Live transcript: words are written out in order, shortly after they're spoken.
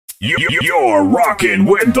You're rocking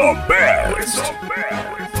with the best.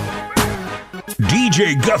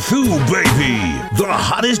 DJ Gathu, baby. The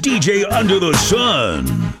hottest DJ under the sun.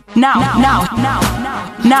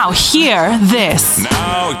 Now hear this.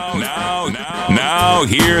 Now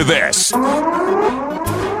hear this.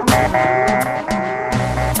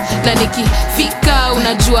 Na nikifika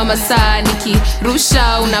unajua masaa,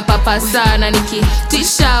 nikirusha unapapasa, na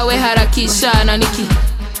nikitisha we harakisha, na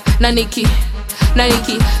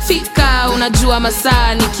nikifika unajua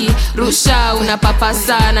masaa, nikirusha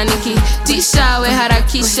unapapasa, na nikitisha we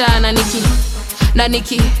harakisha,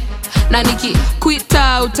 na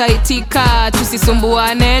nikikuita utaitika,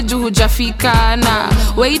 tusisumbuane juu hujafika, na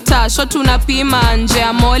waiter shot unapima nje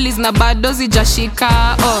ya mollies na bado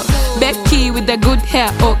zijashika. Oh Becky with the good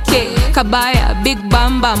hair, okay. Kabaya big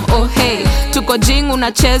bam bam, oh hey. Tuko jing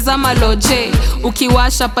unacheza maloje,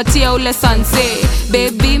 ukiwasha patia ule sanse.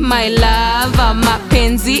 Baby my lover,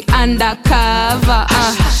 mapenzi undercover,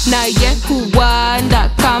 na ye huwanda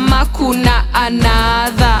kama kuna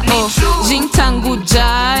another. Oh jing tangu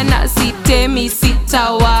jana, sitemi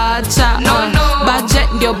sitawacha.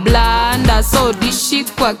 Budget ndio blanda, so dishi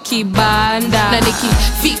kwa kibanda. Na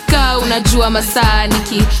nikifika unajua masaa,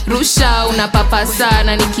 nikirusha unapapasa,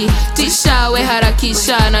 na nikitisha we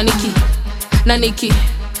harakisha, na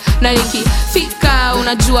nikifika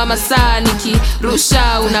unajua masaa,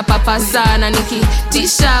 nikirusha unapapasa, na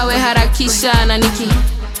nikitisha we harakisha, na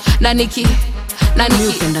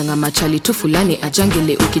upendanga machali tu fulani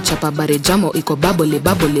ajangele, ukichapa bare jamo iko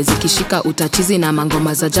babole zikishika utachizi, na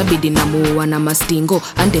mangoma za jabidi na muwa na mastingo.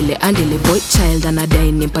 Andele boy child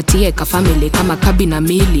anadai nimpatie ka family kama kabi na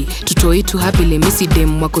mili, tutoitu happily misi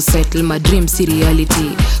dem wako settle my dreams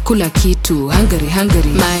reality. Kula kitu hungry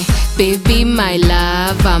my baby my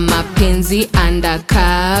lover, mapenzi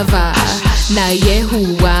undercover, na ye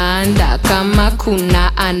huwanda kama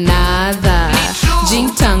kuna another. Jing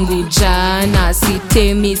tangu jana,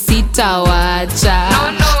 sitemi sitawacha.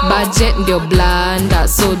 Budget ndio blanda,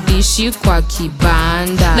 so dishi kwa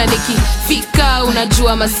kibanda. Na nikifika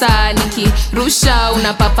unajua masaa, nikirusha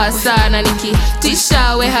unapapasa, na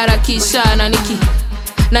nikitisha we harakisha,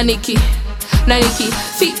 na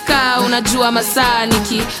nikifika unajua masaa,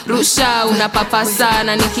 nikirusha unapapasa,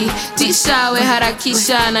 na nikitisha we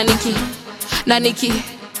harakisha, na niki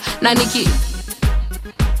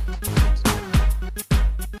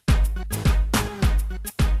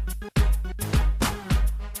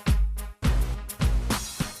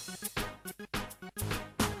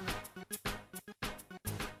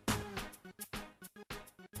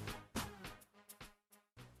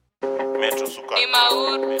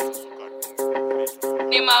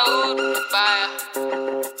Ni mauru baya,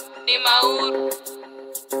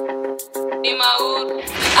 ni mauru.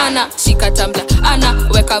 Ana shika tambla, ana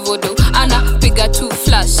weka vodo, ana piga tu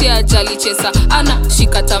flash ya jali chesa. Ana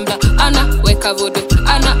shika tambla, ana weka vodo,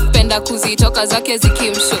 ana penda kuzitoka zake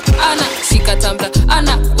zikimsho. Ana shika tambla,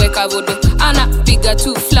 ana weka vodo, ana piga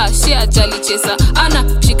tu flash ya jali chesa. Ana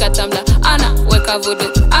shika tambla, ana weka vodo,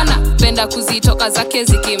 ana penda kuzitoka zake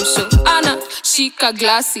zikimsho. Ana shika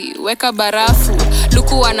glasi, weka barafu,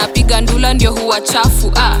 luku anapiga ndula ndio huwa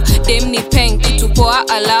chafu. Dem ni peng kitu poa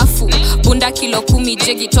alafu, bunda kilo 10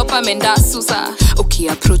 jegi topa mendasu sa.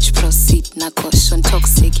 Approach proceed na caution,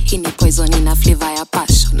 toxic hii ni poison ina flavor ya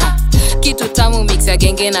passion. Kitu tamu mix ya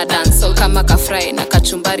genge na dancehall, kama kafry na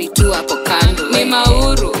kachumbari tu hapo kando. Ni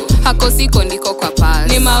mauru, hako siko ndiko kwa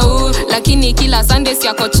pals. Ni mauru, lakini kila Sunday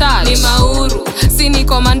yako charge. Ni mauru, si ni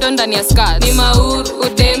commando ndani ya skirt. Ni mauru,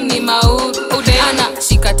 udem ni mauru. Ana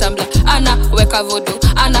shika tambla, ana weka vodo,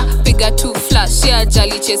 ana piga tu flash ya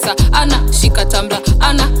jali chesa. Ana shika tambla,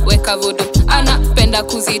 ana weka vodo, ana penda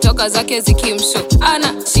kuzitoka zake zikimsho.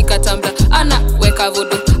 Ana shika tambla, ana weka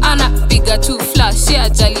vodo, ana piga tu flash ya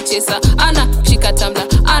jali chesa. Ana shika tambla,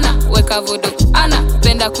 ana weka vodo, ana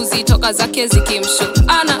penda kuzitoka zake zikimsho.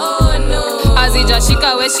 Ana oh no,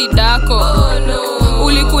 azijashika we shidako. Oh no,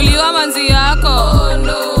 ulikuliwa manzi yako. Oh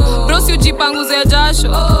no, bros ujipanguze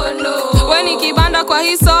jasho. Oh no, weni kibanda kwa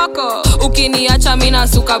hii soko. Ukiniacha mina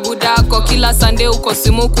suka budako, kila Sunday uko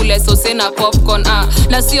simu kule sose na popcorn.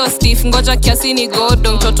 Na sio stiff, ngoja kiasi ni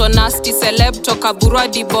godo. Mtoto nasty celeb toka burwa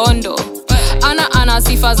dibondo. Ana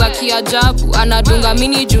sifa za kiajabu, anadunga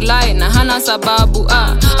mini Julai na hana sababu.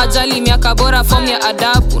 Ajali miaka bora form ya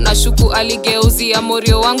adabu, na shuku aligeuzia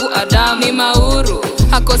morio wangu Adamu. Ni mauru,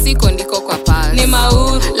 hako siko ndiko kwa pals. Ni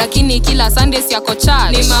mauru, lakini kila Sunday yako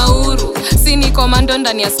charge. Ni mauru, si ni commando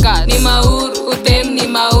ndani ya skirt. Ni mauru, udem ni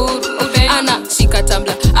mauru. Ana shika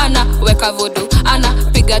tambla, ana weka vodo, ana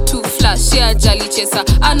piga tu flash ya jali chesa.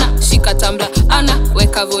 Ana shika tambla, ana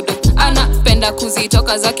weka vodo, ana penda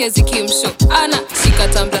kuzitoka zake zikimsho. Ana shika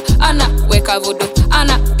tambla, ana weka vodo,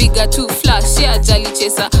 ana piga tu flash ya jali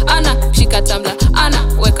chesa, ana shika tambla, ana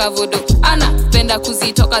weka vodo, ana penda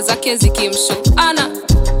kuzitoka zake zikimsho, ana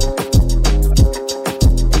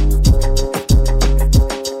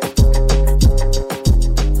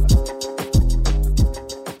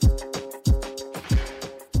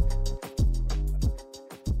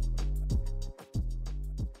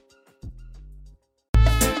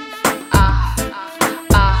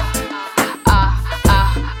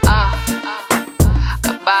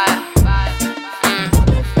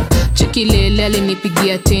Kilele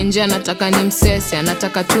alinipigia tenje, anataka ni msese,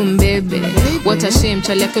 anataka tu mbebe. What a shame,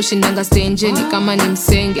 chali yake ushindanga stenje, ni kama ni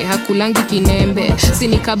msenge, hakulangi kinembe.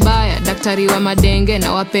 Sini kabaya, daktari wa madenge,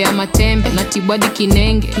 na wapea matembe, na tibwadi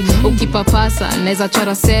kinenge. Ukipapasa, naeza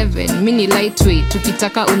chora 7, mini lightweight,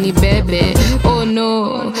 tukitaka unibebe. Oh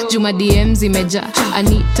no, Juma DMs imeja,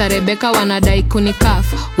 Anita Rebecca wanadai kunikaf.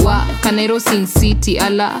 Wa, Kanairo Sin City,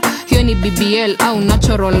 ala, hiyo ni BBL au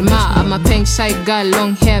natural ma. I'm a pink shy girl,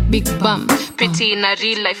 long hair, big bum, pretty in a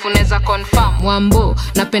real life, uneza confirm. Wambo,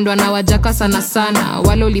 napendwa na wajaka sana sana,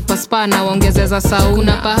 walo lipaspa na waongezeza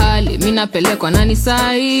sauna. Pahali, minapelekwa nani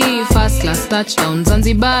sahi, first class touchdown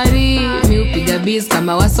Zanzibari. Miupiga biz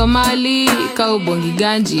kama wa Somali, kaubongi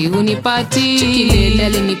ganji hunipati. Chikilele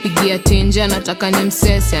alinipigia tenje, anataka ni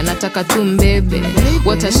msese, anataka tu mbebe.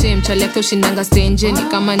 What a shame, chali yake ushindanga stenje, ni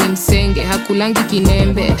kama ni msenge, hakulangi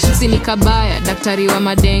kinembe. Sini kabaya, daktari wa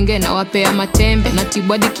madenge, na wapea matembe, na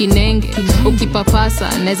tibwadi kinenge.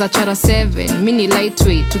 Ukipapasa, naeza chora 7, mini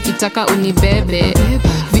lightweight, tukitaka unibebe.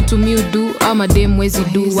 Vitu miudu, ama dem wezi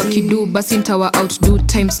do. Wakidu, basi ntawa outdo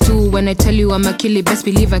times 2. When I tell you I'm a killer, best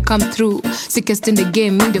believe I come through. Sickest in the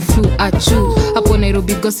game, in the flu, achu. Hapo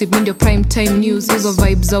Nairobi gossip, in the prime time news. Hizo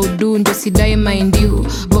vibes au do, ndo sidai mind you.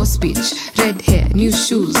 Boss bitch, red hair, new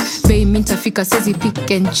shoes. Bay mintafika, sezi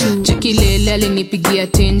pick and choose. Chikilele alinipigia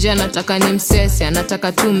tenje, anataka ni msese,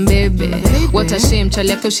 anataka tu mbebe. What a shame, chali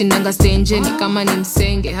yake ushindanga stenje, ni kama ni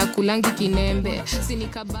msenge, hakulangi kinembe. Sini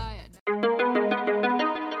kabaya.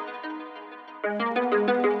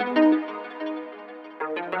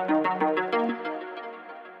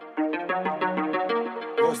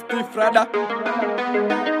 Steve Rada.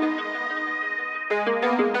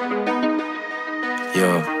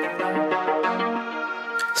 Yo,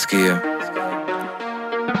 skia.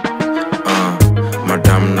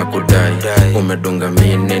 Madam na kudai, umedunga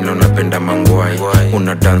mini na unapenda mangwai.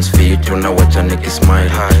 Una dance fit, unawacha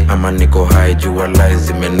nikismile. Ama niko high, jua lies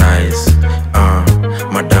zime nice.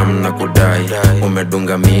 Madam na kudai,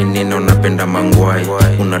 umedunga mini na unapenda mangwai.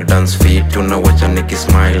 Una dance fit, unawacha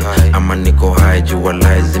nikismile. Ama niko high, jua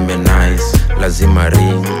lies zime nice. Lazima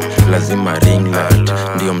ring light.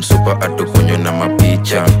 Ndiyo msupa atukunywe na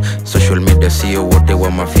mapicha. Social media siyo wote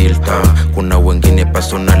wa mafilter. Kuna wengine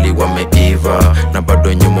personally wameiva, na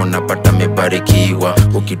bado nyuma unapata mebarikiwa.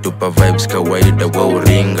 Ukitupa vibes kawaida wa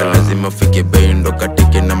uringa, lazima fike bendo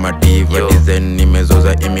katike na madiva. Design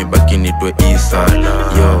nimezoza imebaki nitwe Isa.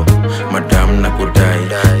 Yo, madam na kudai,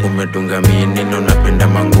 umedunga mini na unapenda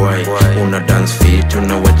mangwai. Una dance fit,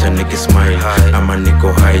 unawacha nikismile. Ama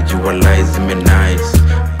niko high, jua lies zime nice.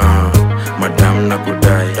 Madam na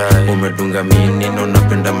kudai, umedunga mini na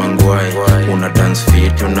unapenda mangwai. Una dance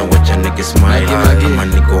fit, unawacha nikismile. Ama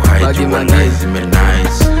niko high, jua lies zime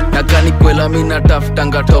nice. Nakani kwela mina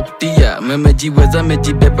taftanga top tier. Memejiweza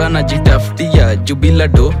mejibeba na jitaftia. Jubila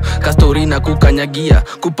do, kastori na kukanyagia.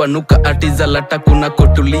 Kupanuka atiza lata kuna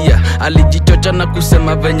kotulia. Alijichocha na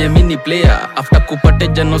kusema venye mini player. After kupate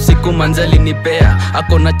jano siku manzali nipea.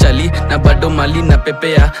 Ako na chali na bado mali na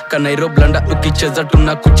pepea. Kanairo blanda ukicheza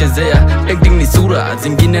tunakuchezea. Acting ni sura,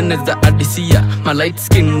 zingine neza adisia. Ma light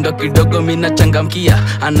skin ndo kidogo mina changamkia.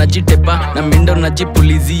 Anajitepa na mindo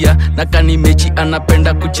najipulizia. Nakani mechi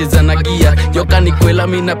anapenda kucheza na gia. Yoka ni kwela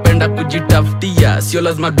minapenda kujitaftia. Sio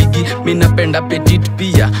lazima bigi minapenda petit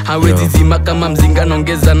pia. Hawezi zima kama mzinga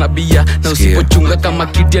nongeza na bia. Na usipochunga kama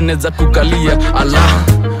kiti aneza kukalia. Allah,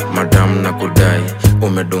 madam na kudai,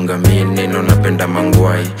 umedunga mini na unapenda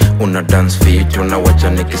mangwai. Una dance fit, unawacha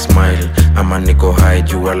nikismile. Ama niko high,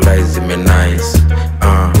 jua lies zime nice.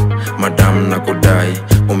 Madam na kudai,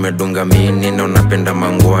 umedunga mini na unapenda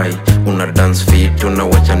mangwai. Una dance fit,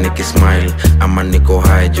 unawacha nikismile. Ama niko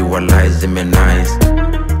high, jua lies zime nice.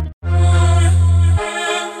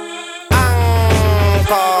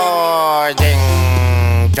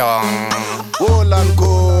 UncoJingJong. Hold and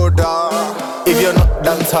coda. If you're not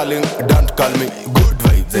dance halling, don't call me. Good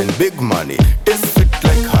vibes and big money. Taste sweet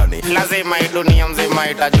like honey. Lazima dunia mzima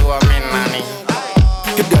itajua mimi nani.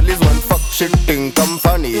 If girl is one fuck, shitting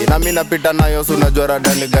company. Na mimi napita nayo unajua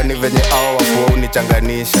radani gani venye hao wapo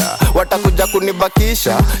unichanganisha. Watakuja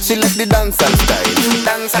kunibakisha. She like the dancehall style.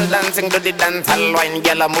 Dancehall dancing to the dancehall wine.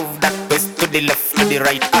 Girl move that twist to the left to the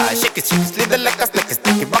right. Shake it, slither like a snake,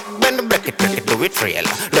 stick it back, bend, break it, do it real.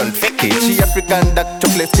 Don't fake it. She African, dark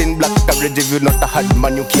chocolate skin, black coverage. If you not a hard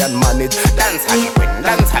man, you can't manage. Dancehall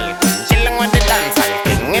queen, chilling with the dancehall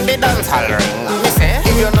king in the dancehall ring. Me say,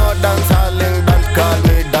 if you're not dancehalling, don't call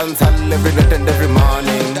me dancehall every night and every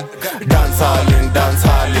morning. Dancehalling,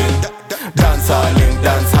 dancehalling, dancehalling,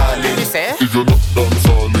 dancehalling. Me say, if you're not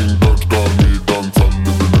dancehalling, don't call me dancehall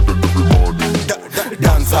every night and every morning.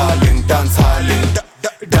 Dancehalling, dancehalling,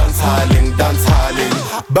 dancehalling, dancehalling.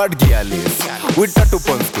 Bad girlies with tattoo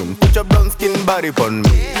pon skin, put your brown skin body pon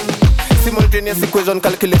me. Simultaneous equation,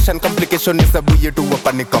 calculation, complication is a buoy to a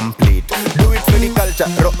panic complete. Do it for the culture,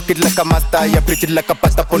 rock it like a master, you preach it like a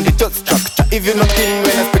pastor upon the church structure. If you're not king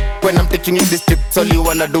when I speak, when I'm teaching you this tips, all you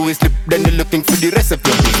wanna do is slip, then you're looking for the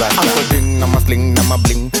recipe of disaster. UncoJing, nama sling, nama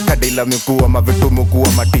bling, kadila miku ama vitu muku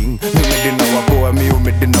ama ting. Mimidi na wapoa, mi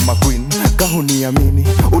umidi na ma queen. Kahuni ya mini,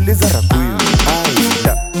 uliza rakuyu. Ay,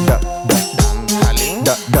 da, da, da, da, da,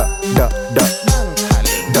 da, da, da,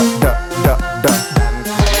 da, da, da.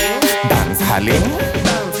 Dancehalling.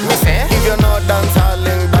 Me say, if you're not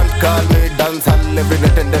dancehalling, don't call me dancehall every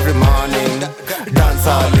night and every morning.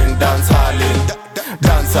 Dancehalling, dancehalling,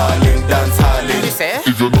 dancehalling, dancehalling. Me say,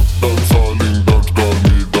 if you're not dancehalling, don't call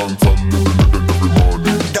me dancehall every night and every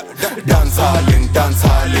morning. Dancehalling,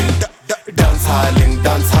 dancehalling, dancehalling,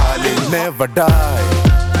 dancehalling. Never die.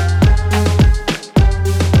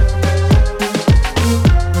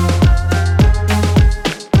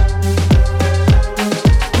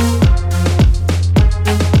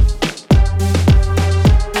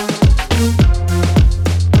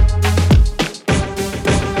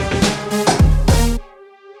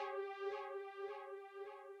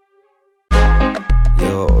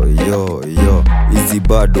 Yo, easy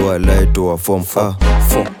bado alaitwa form 4.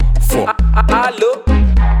 Hello.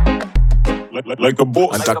 Like a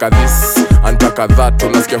boss. Antaka this, antaka that.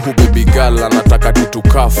 Unasikia hu baby girl anataka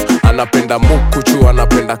tutukaf. Anapenda mukuchu,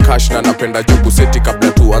 anapenda cash na anapenda jobu seti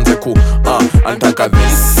kabla tuanze ku antaka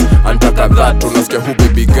this, antaka that. Unasikia hu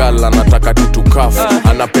baby girl anataka tutukaf.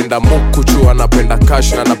 Anapenda mukuchu, anapenda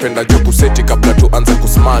cash na anapenda jobu seti kabla tuanze ku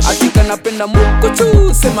smash. Atika napenda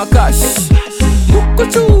mukuchu, sema cash.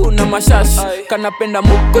 Mukuchu na mashash, kanapenda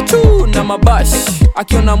mukuchu na mabash.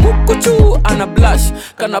 Akiona mukuchu ana blush,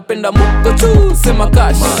 kanapenda mukuchu sema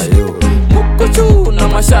cash. Mukuchu na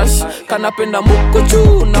mashash, kanapenda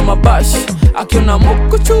mukuchu na mabash. Akiona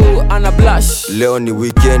mukuchu ana blush. Leo ni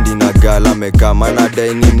weekend na gala mekama,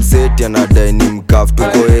 anadai ni mseti, anadai ni mkaf.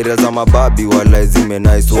 Tuko area za mababi wala zime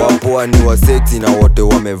nice. Wapoa ni wa sexy na wote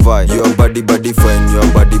wamevai. Your body body fine, your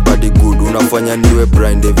body body good. Unafanya niwe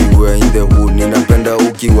blind everywhere in the hood. Ninapenda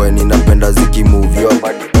ukiwa, ninapenda ziki move. Your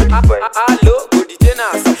body body fine. Hello, good tena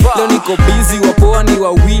safa. Leo niko busy, wapoa ni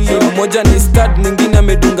wawili. Mmoja ni stud, mwingine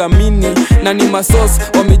amedunga mini. Na ni masos,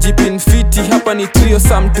 wamejipin fiti. Hapa ni trio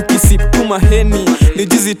sam, tukisip kuma heni. Ni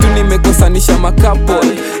jizi tu nimekosanisha makapol.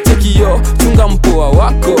 Cheki yo, chunga mpoa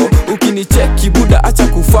wako. Ukinicheki buda acha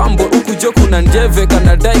kufambo. Ukujo kuna njeve,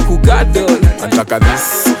 kanadai kugadol. Antaka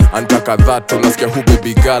this, antaka that. Unasikia hu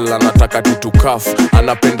baby girl anataka tutukaf.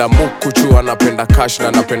 Anapenda mukuchu, anapenda cash na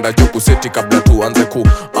anapenda joku seti kabla tuanze ku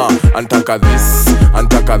antaka this,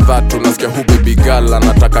 antaka that. Unasikia hu baby girl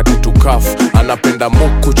anataka tutukaf. Anapenda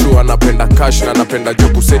mukuchu, anapenda cash na anapenda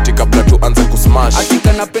joku seti kabla tuanze ku smash.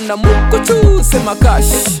 Atika napenda mukuchu, sema cash.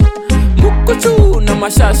 Mukuchu na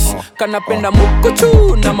mashash, kanapenda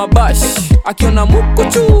mukuchu na mabash. Akiona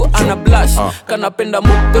mukuchu ana blush, kanapenda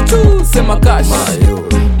mukuchu sema cash.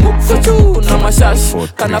 Mukuchu na mashash,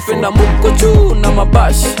 kanapenda mukuchu na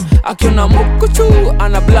mabash. Akiona mukuchu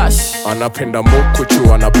ana blush. Anapenda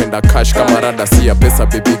mukuchu, anapenda cash. Kama rada si ya pesa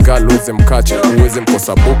baby girl uweze mkache. Uweze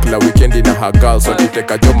mkosa bukla weekendi na hagal. So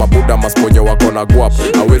niteka joma buda masponyo wako na guap.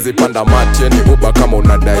 Awezi panda mati ni uba kama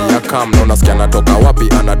unadai ya kam. Na unasikia anatoka wapi,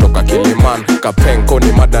 anatoka Kiliman. Kapenko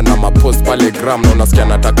ni mada na mapost pale gram. Na unasikia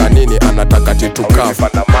anataka nini, anataka titukaf. Awezi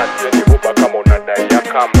panda mati ni uba kama unadai ya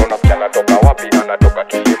kam. Na unasikia anatoka wapi, anatoka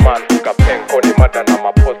Kiliman. Kapenko ni mada na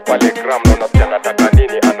mapost pale gram. Na unasikia anataka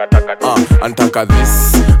nini, anataka antaka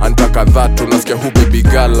this, antaka that. Unasikia hu baby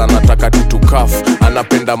girl anataka tutukaf.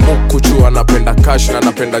 Anapenda mukuchu, anapenda cash na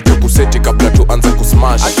anapenda joku seti kabla tuanze ku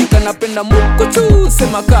smash. Atika napenda mukuchu,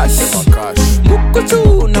 sema cash.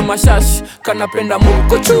 Mukuchu na mashash, kanapenda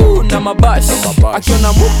mukuchu na mabash.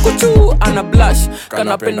 Akiona mukuchu ana blush,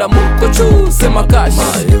 kanapenda mukuchu sema cash.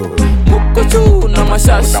 Mukuchu na mashash.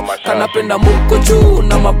 mashash. Kanapenda mukuchu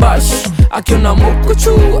na mabash. Akiona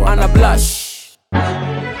mukuchu ana blush.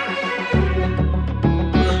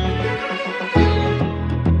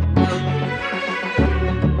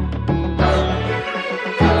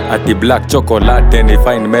 Ati black chocolate ni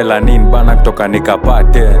fine melanin bana kutoka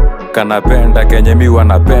nikapate. Kanapenda kenye mi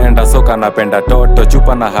wanapenda, so kanapenda toto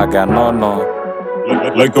chupa na haga nono.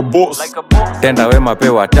 Like a boss. Tenda wema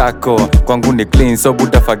pewa tako, kwangu ni clean so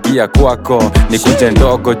butafagia kwako. Nikuje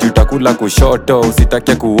ndogo jutakula kushoto,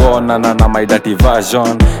 usitake kuona na my dirty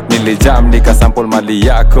version. Nilijam nikasample mali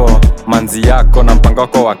yako, manzi yako na mpango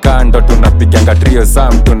wako wa kando. Tunapiganga trio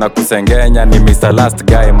sam, tunakusengenya ni Mr. Last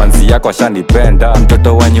Guy. Manzi yako ashanipenda,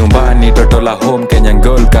 mtoto wa nyumbani, toto la home, Kenyan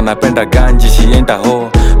girl. Kanapenda ganji, she ain't a hoe.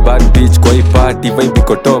 Bad bitch kwa hii party, vibe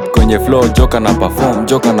iko top kwenye flow. Joka na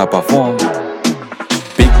perform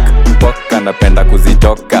Kanapenda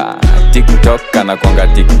kuzitoka TikTok, anakuanga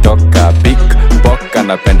TikToker. Big Pok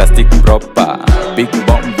anapenda stick proper. Big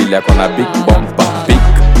bomb vile akona big bomba. Big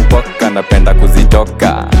Pok anapenda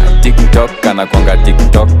kuzitoka TikTok, anakuanga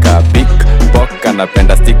TikToker. Big Pok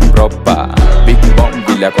anapenda stick proper. Big bomb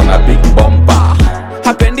vile akona big bomba.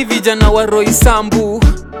 Hapendi vijana wa Roysambu,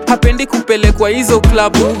 hapendi kupelekwa hizo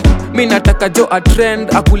klabu. Mi nataka jo a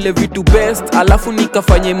trend, akule vitu best, alafu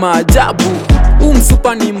nikafanye maajabu.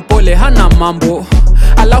 Msupa ni mpole hana mambo,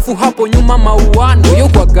 alafu hapo nyuma mauano.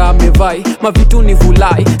 Yokwaga amevai, mavitu ni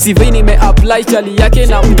vulai, sivei nime-apply chali yake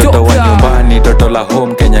na mjoka. Mtoto wa nyumbani, toto la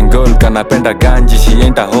home, Kenyan girl. Kanapenda ganji, she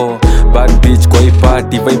ain't a hoe. Bad bitch kwa hii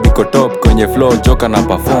party, vibe iko top kwenye flow. Joka na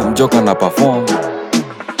perform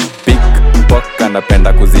Big Pok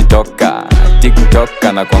anapenda kuzitoka TikTok,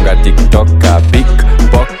 anakuanga TikToker. Big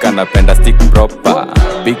Pok anapenda stick proper.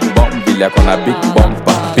 Big bomb vile akona big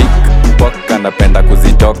bomba. Big Pok anapenda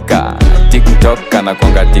kuzitoka TikTok,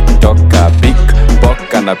 anakuanga TikToker. Big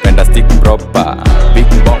Pok anapenda stick proper.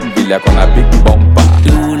 Big bomb vile akona big bomba.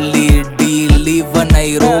 Live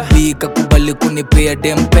Nairobi, kakubali kunipea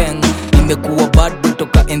dempeng. Nimekuwa bad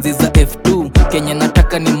kutoka enzi za F2. Kenya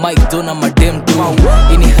nataka ni Mike Jona madem tu.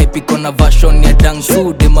 Ini hype iko na version ya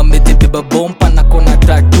Dangsu. Dema mejibeba bompa na kona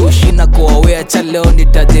tattoo. Shina kwa wea cha leo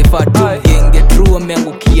nitajefa tu. Genge true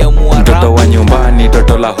ameangukia muarabu. Mtoto wa nyumbani,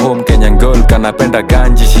 toto la home, Kenyan girl. Kanapenda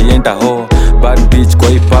ganji, she ain't a hoe. Bad bitch kwa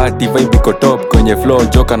hii party, vibe iko top kwenye flow.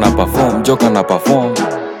 Joka na perform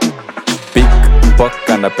Big Pok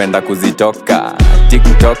anapenda kuzitoka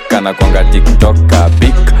TikTok, anakuanga TikToker.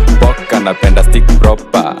 Big Pok anapenda stick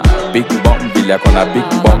proper. Big bomb vile akona big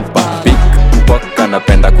bomba. Big Pok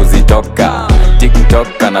anapenda kuzitoka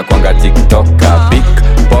TikTok, anakuanga TikToker. Big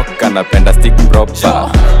Pok anapenda stick proper.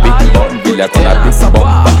 Big bomb vile akona big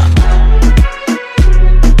bomba.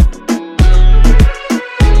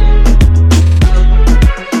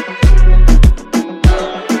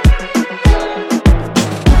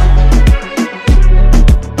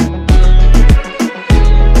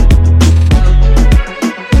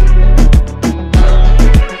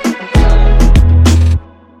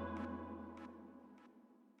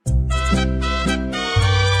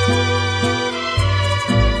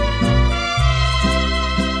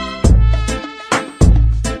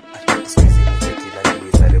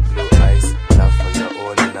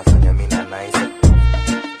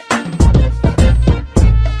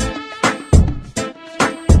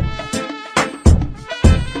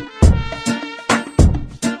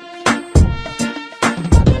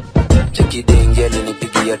 Kidenge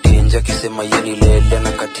alinipigia tenja kisema yeni lele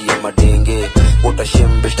na kati ya madenge.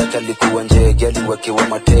 Utashembe shtaki alikuwa njege, aliwekewa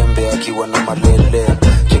matembe akiwa na malele.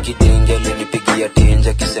 Kidenge alinipigia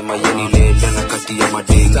tenja kisema yeni lele na kati ya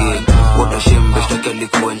madenge. Utashembe shtaki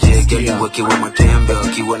alikuwa njege, aliwekewa matembe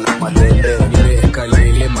akiwa na malele. Nimeweka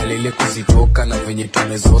lele malele kuzitoka na venye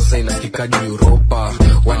tumezosa inasikika ni Europa.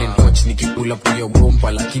 One and touch nikikula puya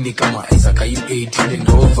bomba, lakini kama Isaac ayu 18 and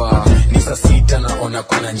over. Ni saa 6 naona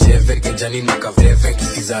kuna njeve kejani na kaveve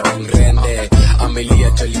kisiza rongrende.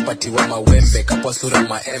 Amelia chalipatiwa mawembe kapwa sura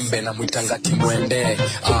maembe na mwitanga kimwende.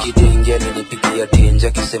 Kidenge alinipigia tenja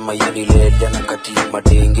kisema yeni lele na kati ya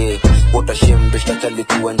madenge. Utashembe shtaki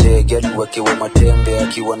alikuwa njege, aliwekewa matembe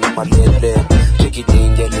akiwa na malele.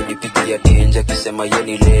 Kidenge alinipigia tenja kisema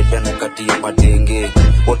yeni lele na kati ya madenge.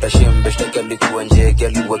 Utashembe shtaki alikuwa njege,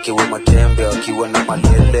 aliwekewa matembe akiwa na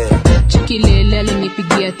malele. Chikilele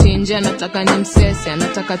alinipigia tenja, anataka ni msese,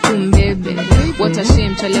 anataka tumbebe.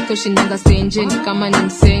 Watashem chaleke ushindanga senje, ni kama ni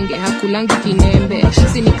msenge, hakulangi kinembe.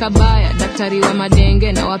 Sini kabaya, daktari wa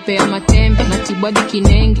madenge, na wapea matembe, na tibwadi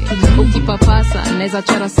kinenge. Ukipapasa, naeza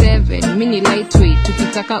chora 7, mini lightweight,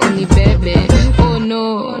 tukitaka unibebe. Oh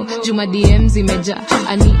no, Juma DM zimeja,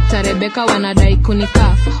 Anita Rebecca wanadai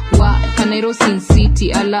kunikafa. wa Kanairo Sin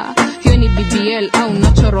City ala hiyo ni BBL au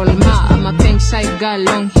natural ma ama pink shy girl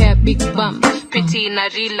long hair big bum pretty in a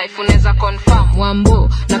real life unaweza confirm wambo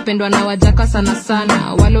napendwa na wajaka sana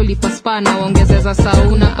sana wale ulipaspa na waongezeza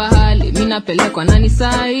sauna pahali mimi napelekwa nani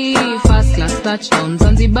sahi first class touchdown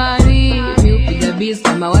Zanzibari miupiga biz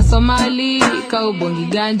kama wa Somali kaubongi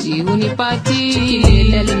ganji unipati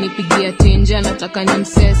kilele alinipigia tenje anataka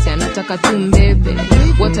nimsese anataka tumbebe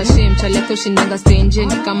what a shame chaleko shindanga stage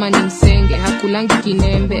ni kama ni msenge hakulangi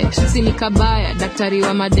kinembe sini kabaya daktari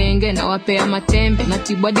wa madenge na wapea matembe na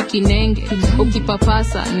tibwadi kinenge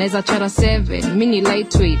ukipapasa naweza chora 7 mini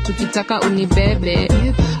lightweight tukitaka unibebe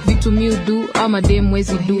vitu mi do ama dem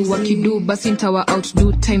wezi do wakidu basi ntawa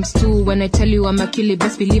outdo times 2 when I tell you I'm a killer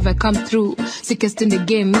best believe I come through sickest in the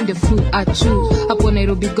game in the flu achu hapo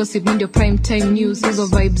Nairobi gossip in the prime time news hizo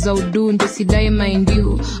vibes out do ndo sidai mind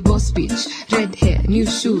you boss bitch red hair new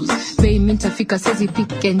shoes bay mintafika sezi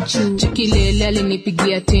pick and choose kilele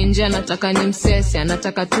alinipigia tenje anataka nimsese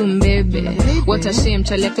anataka tumbebe what a shame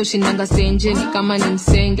chaleko shindanga stage ni kama ni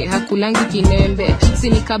msenge hakulangi kinembe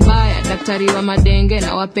sini kabaya daktari wa madenge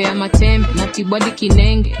na wapea matembe na tibwadi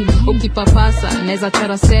kinenge ukipapasa naweza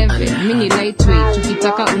chora 7 mini lightweight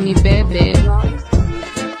tukitaka unibebe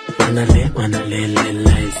wanale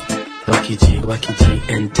lies wakiji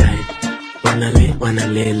and tight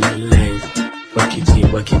wanale lies wakiji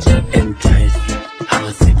and tight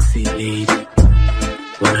how sexy lady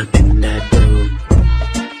wanapenda do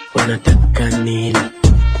wanataka nini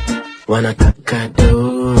wanataka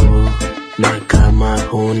do na kama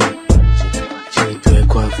huna chitwe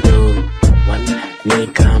kwa flow ni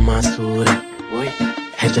kama sura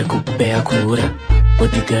heja kupea kura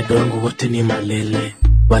bodyguard wangu wote ni malele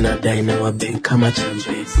wanadai na waben kama chambe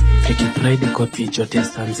Freaky Friday kwa pichote ya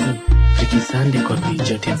Samsi Freaky Sunday kwa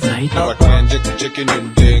pichote ya Zaidi watenje kucheki ni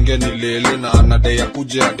mdenge ni lele na anadai ya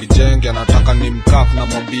kuje akijenge anataka ni mkap na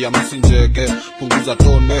mwambia msinjege punguza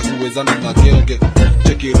tone huweza na genge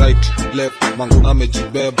cheki right left manguna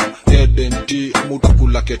mejibeba head and tea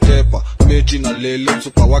mutakula ketepa mechi na lele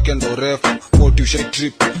msupa wake ndo refa motivation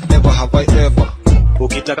trip never have I ever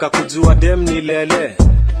ukitaka kujua dem ni lele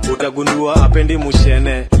utagundua apendi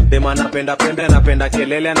mushene dem anapenda pembe anapenda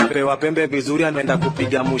kelele anapewa pembe vizuri anaenda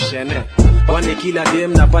kupiga mushene kwani kila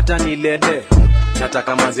dem napata ni lele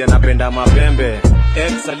nataka mazi anapenda mapembe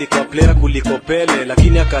ex alikuwa player kuliko Pele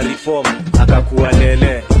lakini akareform akakuwa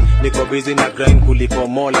lele niko busy na grind kuliko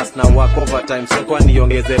molas na work overtime so kwa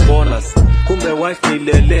niongeze bonus kumbe wife ni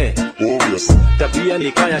lele obvious tabia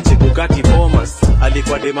nikaya chekukati bomas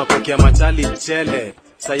alikuwa dema kwa machali mchele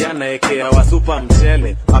sayana ekea wa super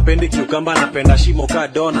mchele apendi kiukamba napenda shimo ka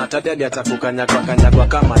dona tadadi atakukanyagwa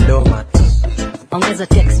kama doma ongeza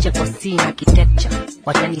texture kwa scene architecture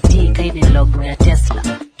watanitika ile logo ya Tesla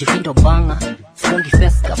jifindo banga fungi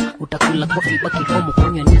feska utakula coffee baki homo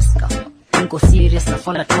kunywa Nesca niko serious na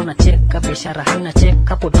fala tuna cheka biashara haina cheka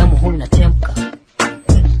hapo damu huna chemka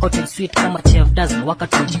hot and sweet kama chef dozen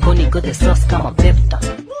wakati jikoni got the sauce kama pepta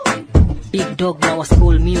big dog na wa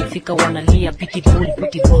school mimi fika wanalia pity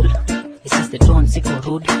bull this is the tone siko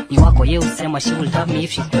rude ni wako yeye usema she will have me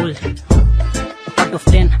if she cool out of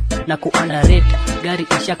 10 na kuunderrate gari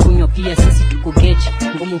isha kunywa pia sisi tuko gauge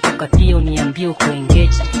ngumu kukatia uniambie uko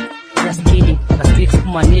engaged just kidding a fix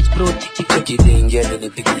manage bro chikidenge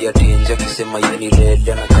alinipigia tenje akisema yeye ni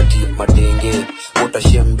lele na kati madenge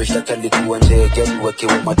utashembe shakali kuwa ndege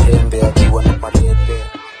akiwa matembe akiwa na malele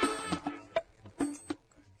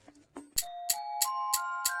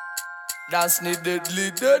Dance need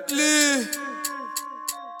deadly.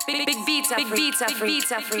 Big beats are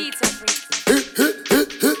free.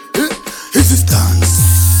 This is dance.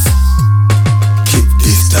 Keep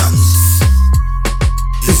distance.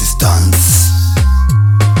 This is dance.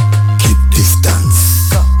 Keep distance.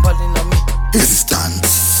 This is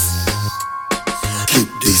dance. Keep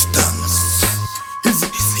distance. This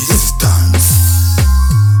is dance.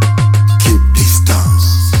 Keep distance.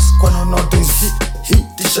 Kwano notice he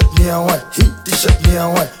t-shirt me a white. He t-shirt me a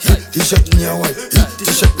white. He t-shirt me a white. He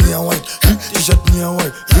t-shirt me a white. He t-shirt me a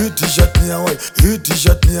white. He t-shirt me a white. He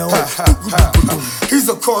t-shirt me a white. He's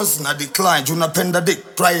a cause na decline. Junapenda dick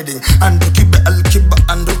riding. And kibe al-kiba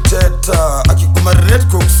and uteta. Akikuma red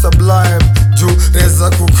cook sublime. Ju reza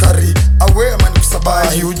kukari. Awe mani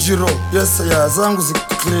kusabai. Ujiro. Yes ya zangu zi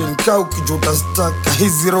clean. Kau kijuta staka.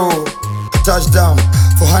 Hiziro. Touchdown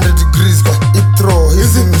 400 degrees kwa itro.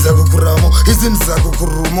 Hizi mza kukuramo. Hizi mza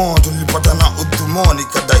kukurumo. Tulipata na utumoni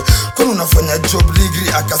kadai. Kwani unafanya job degree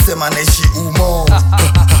akasema naishi umo.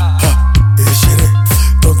 Eshere,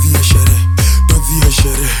 tovi eshere, tovi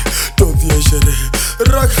eshere, tovi eshere.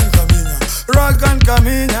 Ragan kaminya, ragan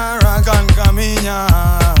kaminya, ragan kaminya.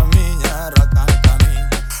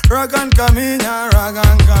 Ragan Kaminya,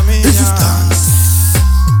 Ragan Kaminya. This is dance.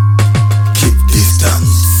 Keep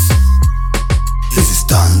distance. This is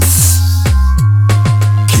dance.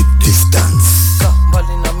 Keep distance.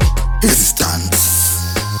 This is dance.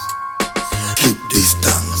 Keep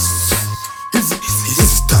distance. This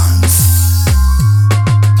is dance.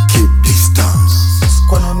 Keep distance.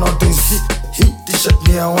 Kwano nothing hit t-shirt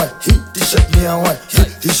me a white, hit t-shirt me a white,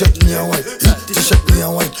 hit t-shirt me a white, hit t-shirt me a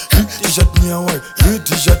white, hit t-shirt me a white, hit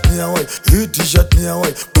t-shirt me a white, hit t-shirt me a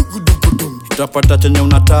white. Utapata chenye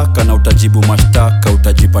unataka na utajibu mashtaka,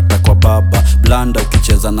 utajipata kwa baba blanda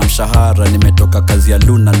ukicheza na mshahara. Nimetoka kazi ya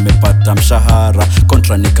Luna nimepata mshahara,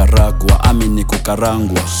 kontra nikaragwa amini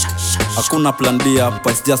kukarangwa. Hakuna plan B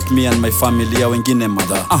hapa, it's just me and my family, ya wengine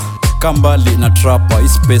madha. Kambali na trapa,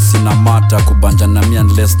 ispesi na mata, kubanja na mi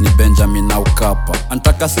unless ni Benjamin au Kapa.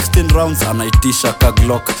 Antaka 16 rounds anaitisha ka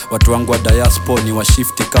Glock, watu wangu wa diaspora ni wa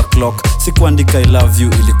shifty ka clock. Sikuandika I love you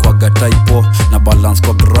ilikuwaga typo, na balance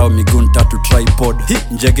kwa grau miguu tatu tripod. Hi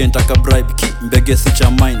njege ntaka bribe, ki mbege si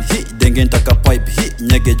cha mine. Hi denge ntaka pipe, hi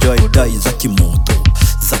nyege joy die. Zaki moto,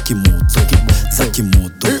 zaki moto, zaki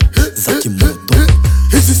moto, zaki moto.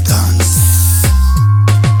 This is dance.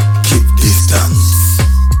 Keep distance.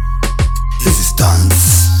 This is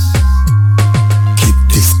dance. Keep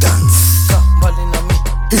distance.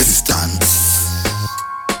 This is dance.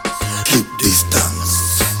 Keep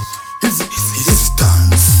distance. This is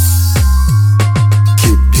dance.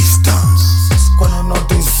 Keep distance. Kwano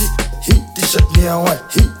nothing hit t-shirt me a white,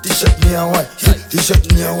 hit t-shirt me a white, hit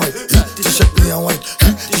t-shirt me a white, hit t-shirt me a white,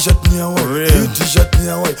 hit t-shirt me a white, hit t-shirt me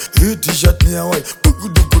a white, hit t-shirt me a white.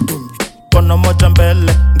 Kono moja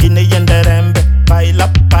mbele, ngine yende rembe. Paila,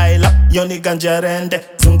 yoni ganjerende.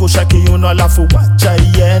 Zungusha kiuno alafu wacha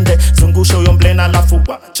iende. Zungusha uyo mblena alafu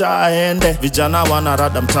wacha aende. Vijana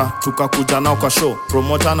wanarada mtaa, tukakuja nao kwa show.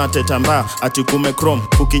 Promoter na teta mbaya, ati kume chrome.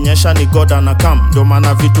 Kukinyesha ni goda na kam, ndo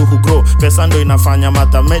maana vitu hugrow. Pesa ndo inafanya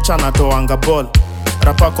madha mecha na toanga ball.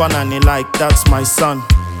 Rapa kwa nani like, that's my son.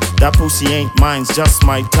 That pussy ain't mine, it's just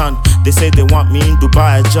my turn. They say they want me in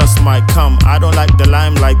Dubai, I just might come. I don't like the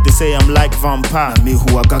limelight, they say I'm like vampire. Mi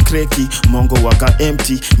huwaga kreki, mongo waga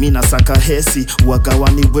empty. Mi nasaka hesi, waga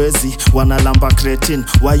waniwezi. Wanalamba cretin,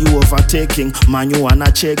 why you overtaking? Manyu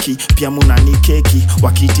wanacheki, pia munani keki.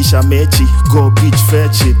 Wakitisha mechi, go bitch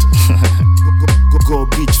fetch it. Go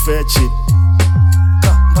bitch fetch it.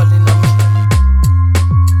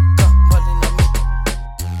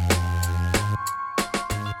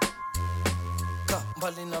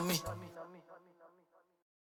 Mbali na mi